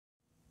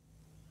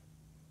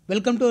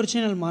Welcome to our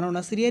channel மாணவன்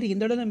ஆசிரியர்.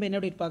 இந்த தடவை நம்ம என்ன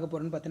அப்டேட் பார்க்க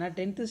போகிறோம்னு பார்த்தீங்கன்னா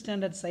 10th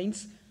standard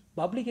science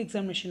public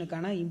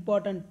எக்ஸாமினேஷனுக்கான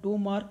important 2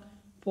 mark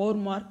 4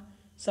 mark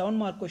 7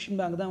 mark question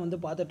bank தான் வந்து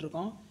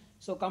பார்த்துட்ருக்கோம்.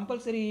 ஸோ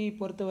கம்பல்சரி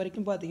பொறுத்த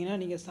வரைக்கும் பார்த்தீங்கன்னா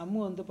நீங்கள் சம்மு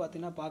வந்து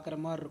பார்த்தீங்கன்னா பார்க்குற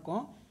மாதிரி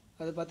இருக்கும்.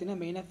 அது பார்த்தீங்கன்னா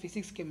மெயினாக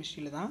ஃபிசிக்ஸ்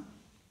கெமிஸ்ட்ரியில் தான்.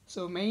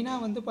 ஸோ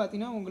மெயினாக வந்து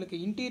பார்த்தீங்கன்னா உங்களுக்கு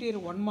இன்டீரியர்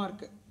 1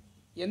 மார்க்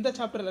எந்த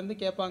சாப்டர்லேருந்து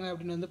கேட்பாங்க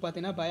அப்படின்னு வந்து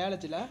பார்த்தீங்கன்னா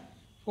பயாலஜியில்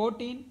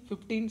 14,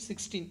 15,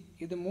 16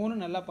 இது 3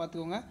 நல்லா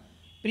பார்த்துக்கோங்க.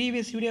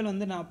 ப்ரீவியஸ் வீடியோவில்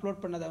வந்து நான் அப்லோட்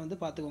பண்ணதை வந்து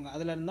பார்த்துக்கோங்க.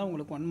 அதில் இருந்தால்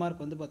உங்களுக்கு 1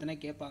 மார்க் வந்து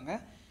பார்த்தீங்கன்னா கேட்பாங்க.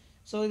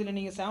 ஸோ இதில்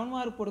நீங்கள் 7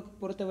 மார்க்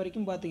பொறுத்த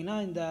வரைக்கும் பார்த்தீங்கன்னா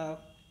இந்த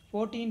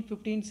 14,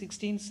 15,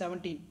 16,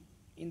 17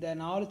 இந்த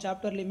 4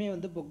 சாப்டர்லேயுமே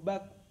வந்து புக்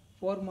பேக்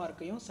 4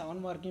 மார்க்கையும் 7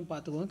 மார்க்கையும்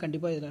பார்த்துக்கோங்க.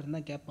 கண்டிப்பாக இதில்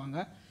இருந்தால்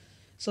கேட்பாங்க.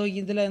 ஸோ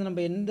இதில்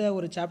நம்ம எந்த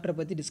ஒரு சாப்டரை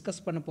பற்றி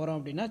டிஸ்கஸ் பண்ண போகிறோம்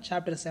அப்படின்னா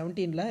chapter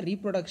 17ல்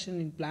reproduction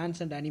in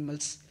plants and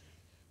animals.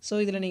 So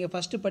இதில் நீங்கள்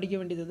ஃபஸ்ட்டு படிக்க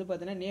வேண்டியது வந்து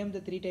பார்த்தீங்கன்னா name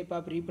the 3 type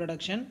of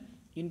reproduction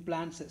in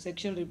plants,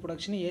 sexual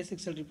ரீப்ரொடக்ஷனு,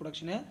 asexual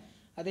ரீப்ரொடக்ஷனு,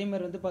 அதே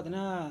மாதிரி வந்து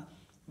பார்த்தீங்கன்னா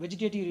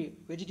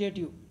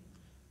வெஜிடேட்டிவ்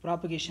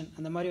ப்ராபகேஷன்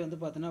அந்த மாதிரி வந்து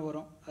பார்த்தீங்கன்னா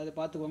வரும். அதை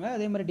பார்த்துக்கோங்க.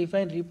 அதே மாதிரி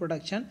define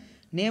reproduction,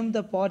 name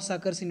the parts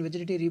occurs in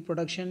vegetative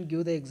reproduction,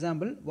 give the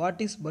example,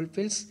 what is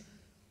bulbils,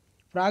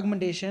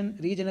 fragmentation,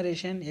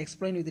 regeneration,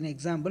 explain with an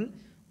example,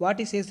 what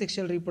is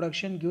asexual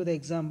reproduction, give the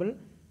example,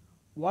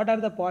 what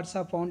are the parts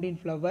are found in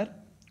flower,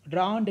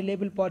 draw and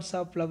label parts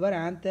of flower,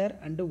 anther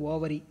and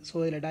ovary. So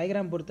இதில்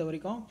diagram பொறுத்த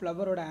வரைக்கும்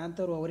ஃப்ளவரோட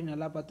anther ovary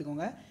நல்லா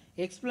பார்த்துக்கோங்க.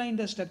 Explain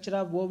the structure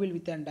of ஓவில்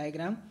with and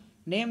diagram,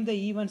 name the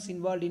events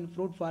involve in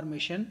fruit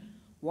formation,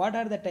 what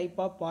are the type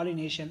of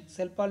pollination,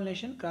 self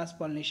pollination, cross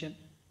pollination,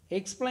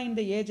 explain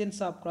the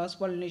agents of cross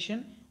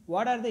pollination,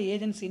 what are the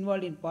agents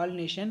involve in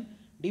pollination,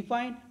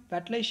 define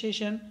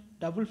fertilization,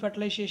 double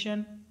fertilization,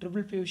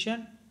 triple fusion,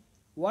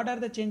 what are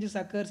the changes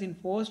occurs in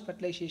post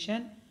fertilization,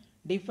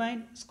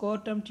 define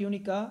scrotum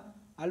tunica,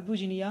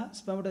 albuginia,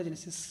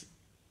 spermatogenesis,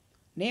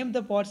 name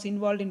the parts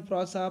involved in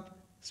process of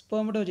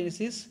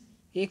spermatogenesis,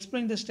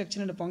 explain the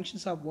structure and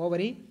functions of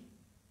ovary,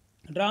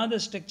 draw the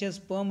structure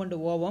sperm and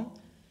ovum,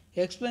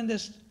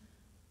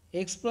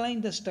 explain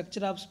the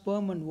structure of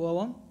sperm and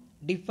ovum,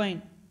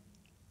 define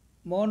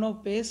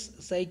monophase,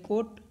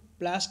 zygote,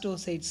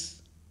 blastocytes.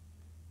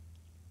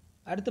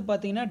 அடுத்து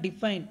பார்த்தீங்கன்னா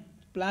define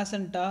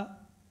placenta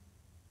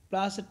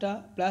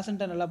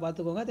நல்லா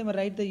பார்த்துக்கோங்க. அதே மாதிரி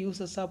right the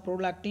uses of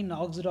prolactin,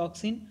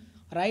 ஆக்சிடாக்சின்,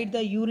 right the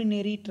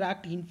urinary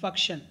tract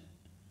infection.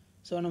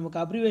 So நமக்கு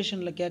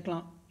அப்ரிவேஷனில்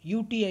கேட்கலாம்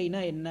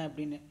யூடிஐனா என்ன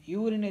அப்படின்னு,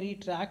 யூரினரி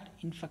ட்ராக்ட்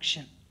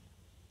இன்ஃபெக்ஷன்.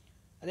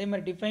 அதே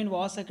மாதிரி define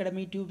was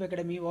academy, tube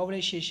academy,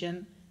 ஓவலைசேஷன்,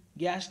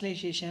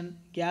 கேஸ்லைசேஷன்,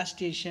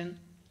 கேஸ்டேஷன்.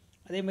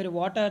 அதே மாதிரி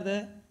what are the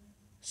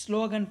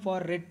slogan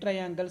for red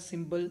triangle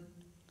simple,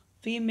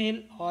 female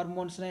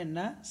ஹார்மோன்ஸ்னால் என்ன,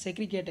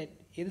 செக்ரிகேட்டட்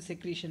எது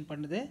செக்ரீஷன்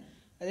பண்ணுது,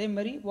 அதே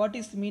மாதிரி what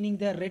is meaning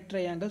the red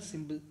triangle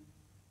simple.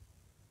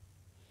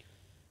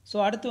 So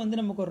அடுத்து வந்து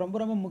நமக்கு ரொம்ப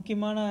ரொம்ப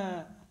முக்கியமான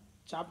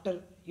சாப்டர்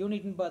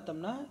யூனிட்னு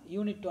பார்த்தோம்னா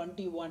யூனிட்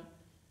 21.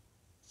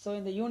 ஸோ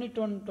இந்த யூனிட்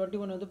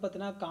 21 வந்து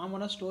பார்த்தீங்கன்னா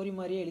காமனாக ஸ்டோரி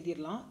மாதிரியே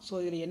எழுதிடலாம். ஸோ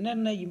இதில்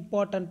என்னென்ன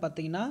இம்பார்ட்டன்ட்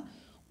பார்த்தீங்கன்னா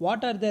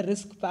what are the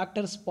risk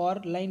factors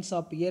for lines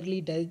half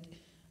yearly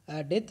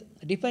death,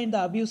 define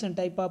the abuse and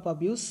type of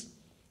abuse,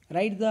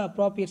 write the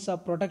appropriates of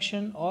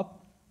protection of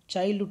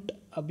childhood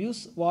abuse,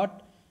 what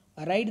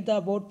write the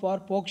about for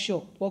POCSO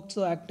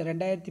act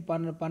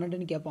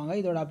 2012 கேட்பாங்க.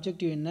 இதோட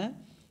objective என்ன,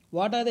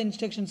 what are the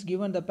instructions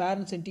given the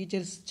parents and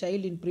teachers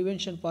child in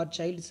prevention for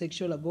child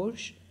sexual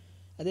abuse.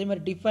 அதே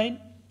மாதிரி define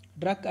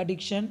drug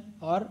addiction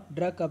or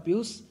drug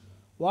abuse,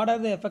 what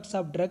are the effects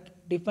of drug,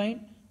 define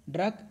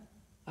drug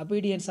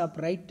obedience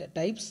of right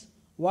types,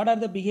 what are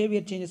the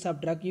behavior changes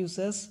of drug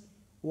users,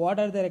 what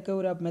are the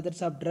recovery of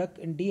methods of drug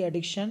and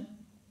de-addiction,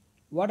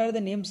 what are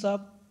the names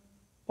of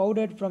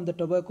powdered from the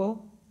tobacco,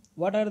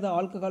 what are the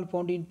alcohol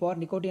found in for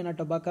nicotine or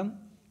tobacco,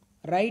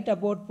 write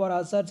about for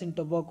hazards in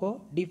tobacco,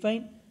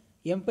 define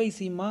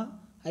emphysema,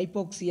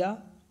 hypoxia.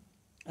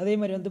 அதே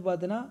மாதிரி வந்து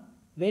பார்த்தீங்கன்னா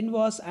when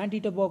was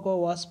anti-tobacco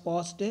was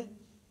passed,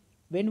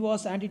 when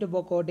was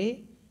anti-tobacco day,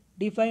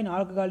 define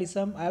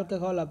alcoholism,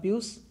 alcohol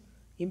abuse,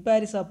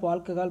 impairs of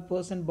alcohol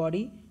person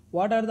body,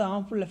 what are the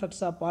harmful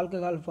effects of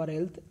alcohol for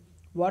health,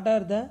 what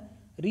are the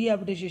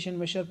rehabilitation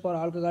measures for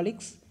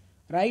alcoholics,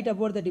 write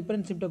about the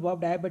different symptoms of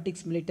diabetes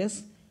mellitus,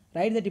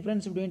 write the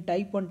difference between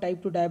type 1 type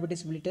 2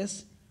 diabetes mellitus,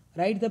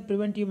 write the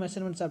preventive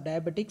measurements of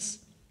diabetics,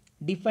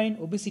 define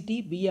obesity,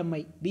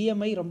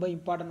 BMI ரொம்ப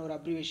important ஒரு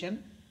abbreviation,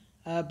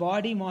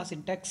 body mass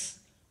index,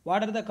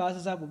 what are the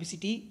causes of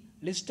obesity,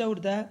 list out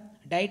the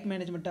diet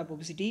management of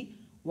obesity,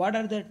 what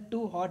are the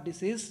 2 heart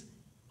disease,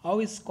 how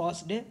is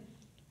caused.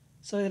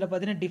 So இதில்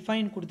பார்த்தீங்கன்னா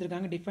define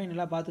கொடுத்துருக்காங்க, define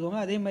எல்லாம்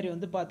பார்த்துக்கோங்க. அதே மாதிரி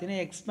வந்து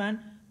பார்த்தீங்கன்னா expand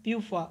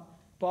பியூஃபா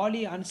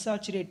poly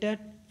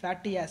unsaturated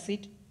fatty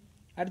acid.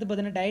 அடுத்து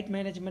பார்த்தீங்கன்னா diet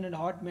management and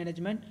heart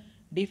management,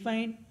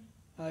 define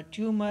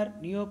tumour,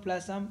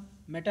 neoplasm,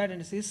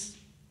 மெட்டாடெனிசிஸ்.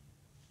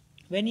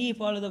 When you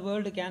follow the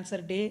world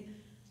cancer day,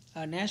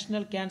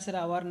 national cancer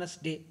awareness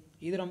day.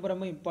 இது ரொம்ப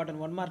ரொம்ப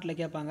இம்பார்ட்டன்ட், 1 மார்க்கில்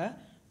கேட்பாங்க.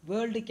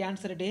 வேர்ல்டு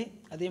கேன்சர் டே,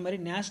 அதே மாதிரி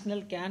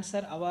national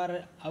cancer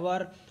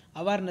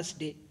awareness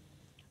day.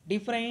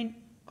 Define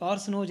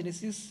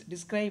carcinogenesis,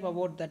 describe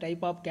about the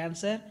type of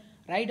cancer,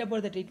 right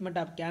about the treatment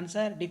of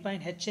cancer,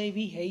 define HIV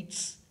AIDS.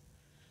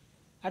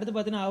 அடுத்து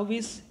பார்த்தீங்கன்னா how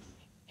is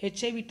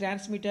HIV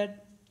transmitted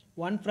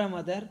one from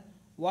other,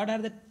 what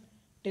are the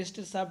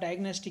tests of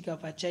diagnostic of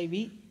HIV,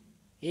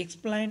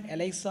 explain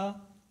ELISA,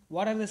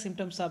 what are the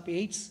symptoms of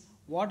AIDS,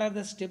 what are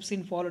the steps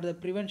in follow the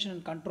prevention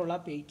and control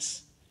of AIDS.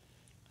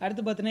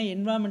 அடுத்து பார்த்தீங்கன்னா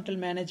environmental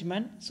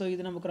management. So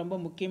இது நமக்கு ரொம்ப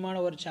முக்கியமான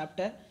ஒரு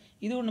chapter.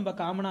 இதுவும் நம்ம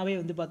காமனாகவே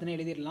வந்து பார்த்தீங்கன்னா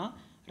எழுதிடலாம்.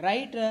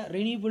 ரைட்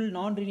ரினியூபிள்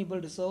நான்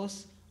renewable resource,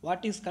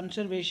 what is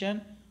conservation,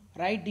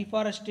 right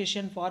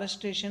deforestation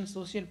ஃபாரஸ்ட்ரேஷன்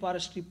social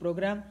forestry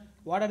program,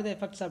 what are the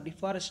effects of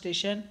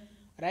deforestation,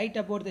 right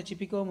about the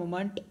சிபிகோ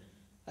moment.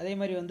 அதே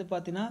மாதிரி வந்து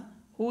பார்த்தீங்கன்னா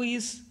who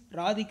is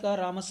Radhika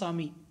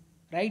Ramasamy,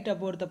 right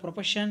about the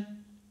profession,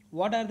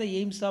 what are the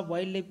AIIMS of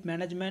wild life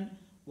management,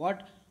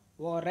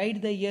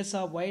 right the years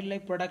of wild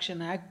life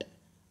protection act,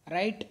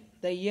 right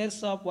the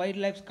years of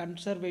wild life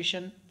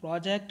conservation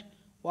project,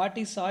 what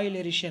is soil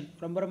எரிஷன்,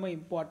 ரொம்ப ரொம்ப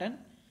important,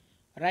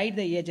 right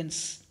த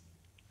agents.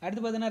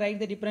 அடுத்து பார்த்தீங்கன்னா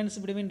right the difference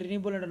between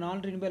renewable and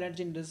நான் renewable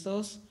energy in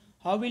resource,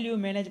 how will you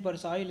manage for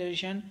soil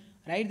erosion,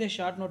 write the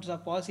short notes of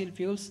fossil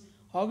fuels,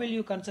 how will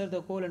you conserve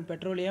the coal and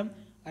petroleum,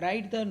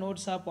 write the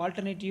notes of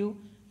alternative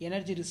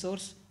energy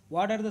resource,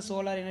 what are the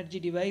solar energy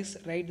device,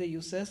 write the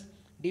uses,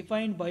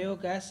 define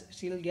biogas,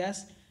 steel gas,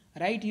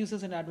 write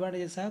uses and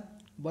advantages of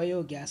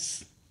biogas.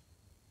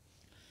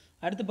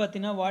 அடுத்து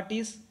பார்த்தீங்கன்னா what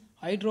is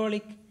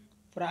hydraulic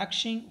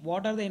fracturing,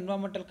 what are the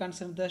environmental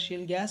concerns of the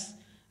shale gas,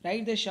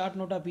 write the short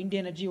note of wind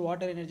energy,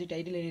 water energy,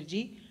 tidal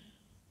energy,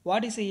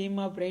 what is the aim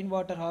of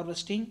rainwater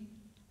harvesting,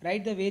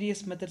 write the various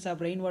methods of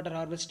rainwater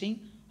harvesting,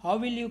 how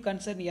will you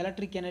conserve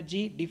electric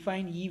energy,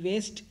 define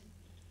e-waste,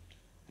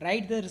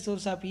 write the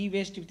resource of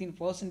e-waste within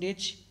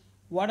percentage,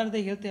 what are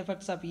the health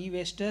effects of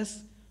e-wasters,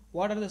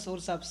 what are the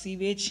source of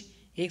sewage,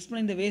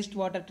 explain the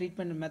wastewater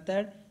treatment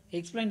method,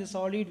 explain the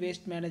solid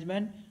waste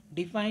management,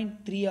 define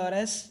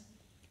 3Rs,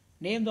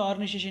 name the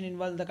organization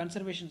involved in the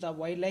conservation of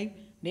wildlife,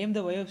 name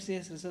the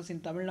biosphere resource in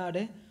Tamil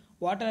Nadu,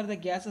 what are the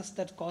gases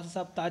that causes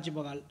of Taj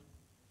Mahal.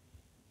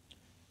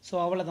 So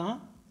அவ்வளோதான்.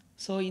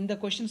 So இந்த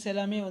questions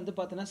எல்லாமே வந்து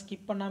பார்த்தீங்கன்னா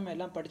skip பண்ணாமல்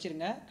எல்லாம்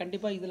படிச்சிருங்க.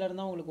 கண்டிப்பாக இதில்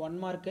இருந்தால் உங்களுக்கு 1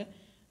 மார்க்கு,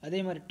 அதே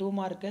மாதிரி 2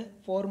 மார்க்கு,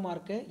 4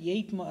 மார்க்கு,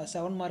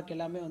 7 மார்க்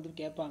எல்லாமே வந்து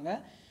கேட்பாங்க.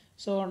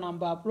 ஸோ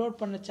நம்ம அப்லோட்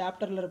பண்ண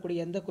சாப்டரில்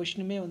இருக்கக்கூடிய எந்த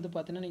கொஷினுமே வந்து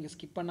பார்த்தீங்கன்னா நீங்கள்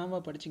ஸ்கிப்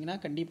பண்ணாமல் படிச்சிங்கன்னா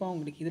கண்டிப்பாக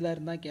உங்களுக்கு இதில்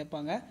இருந்தால்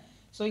கேட்பாங்க.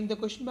 ஸோ இந்த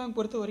கொஷின் பேங்க்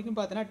பொறுத்த வரைக்கும்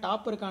பார்த்தீங்கன்னா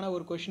டாப்பருக்கான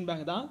ஒரு கொஷின்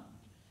பேங்க் தான்.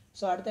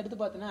 ஸோ அடுத்தடுத்து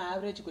பார்த்தீங்கன்னா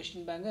ஆவரேஜ்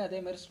கொஷின் பேங்க், அதே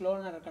மாதிரி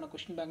ஸ்லோனருக்கான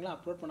கொஷின் பேங்க்லாம்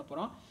அப்லோட் பண்ண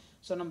போகிறோம்.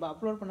 ஸோ நம்ம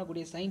அப்லோட்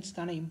பண்ணக்கூடிய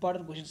சயின்ஸ்க்கான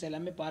இம்பார்ட்டன்ட் கொஷின்ஸ்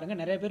எல்லாமே பாருங்கள்.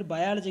 நிறைய பேர்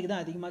பயாலஜிக்கு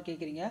தான் அதிகமாக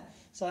கேட்குறீங்க.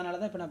 ஸோ அதனால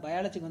தான் இப்போ நான்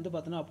பயாலஜிக்கு வந்து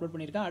பார்த்தீங்கன்னா அப்லோட்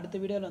பண்ணியிருக்கேன். அடுத்த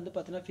வீடியோவில் வந்து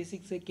பார்த்தீங்கன்னா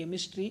ஃபிசிக்ஸு,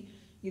 கெமிஸ்ட்ரி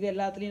இது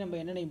எல்லாத்துலேயும் நம்ம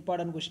என்னென்ன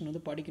இம்பார்ட்டன்ட் கொஷின்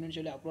வந்து படிக்கணும்னு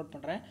சொல்லி அப்லோட்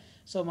பண்ணுறேன்.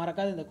 ஸோ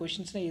மறக்காத இந்த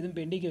கொஷின்ஸ்லாம் எதுவும்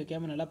பெண்டிங்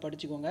வைக்காமல் நல்லா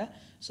படிச்சுக்கோங்க.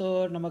 ஸோ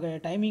நமக்கு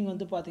டைமிங்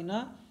வந்து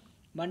பார்த்திங்கன்னா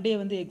மண்டே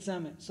வந்து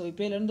எக்ஸாமு. ஸோ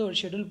இப்போலேருந்து ஒரு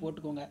ஷெடியூல்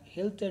போட்டுக்கோங்க.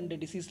 ஹெல்த் அண்ட்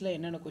டிசீஸில்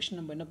என்னென்ன கொஷின்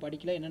நம்ம என்ன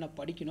படிக்கல, என்னென்ன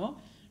படிக்கணும்,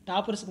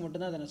 டாப்பர்ஸுக்கு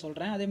மட்டும் தான் அதை நான்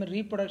சொல்கிறேன். அதேமாதிரி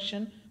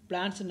ரீப்ரொடக்ஷன்,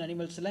 பிளான்ட்ஸ் அண்ட்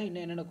அனிமல்ஸில்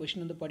இன்னும் என்னென்ன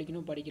கொஷின் வந்து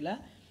படிக்கணும் படிக்கல,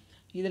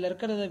 இதில்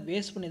இருக்கிறத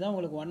பேஸ் பண்ணி தான்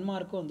உங்களுக்கு 1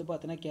 மார்க்கும் வந்து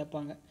பார்த்தீங்கன்னா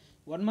கேட்பாங்க.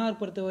 1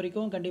 மார்க் பொறுத்த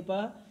வரைக்கும்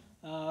கண்டிப்பாக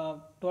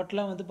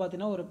டோட்டலாக வந்து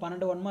பார்த்தீங்கன்னா ஒரு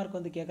 12 1 மார்க்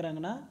வந்து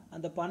கேட்குறாங்கன்னா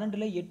அந்த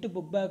 12ல் 8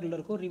 புக் பேக்கில்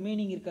இருக்கும்.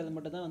 ரிமைனிங் இருக்கிறது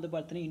மட்டும் தான் வந்து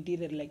பார்த்தீங்கன்னா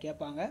இன்டீரியரில்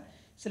கேட்பாங்க.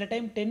 சில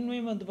டைம்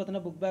 10 வந்து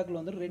பார்த்தீங்கன்னா புக் பேக்கில்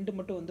வந்து 2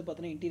 மட்டும் வந்து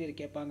பார்த்தீங்கன்னா இன்டீரியர்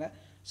கேட்பாங்க.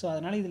 ஸோ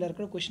அதனால் இதில்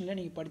இருக்கிற கொஷினில்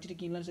நீங்கள்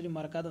படிச்சிருக்கீங்களான்னு சொல்லி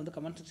மறக்காத வந்து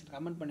கமெண்ட் செக்ஷன்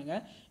கமெண்ட்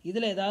பண்ணுங்கள்.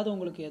 இதில் ஏதாவது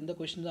உங்களுக்கு எந்த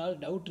கொஷின் ஏதாவது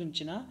டவுட்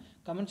இருந்துச்சுன்னா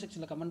கமெண்ட்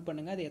செக்ஷனில் கமெண்ட்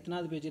பண்ணுங்கள். அது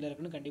எத்தனாவது பேஜில்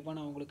இருக்குன்னு கண்டிப்பாக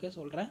நான் உங்களுக்கு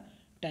சொல்கிறேன்.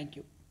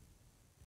 தேங்க்யூ.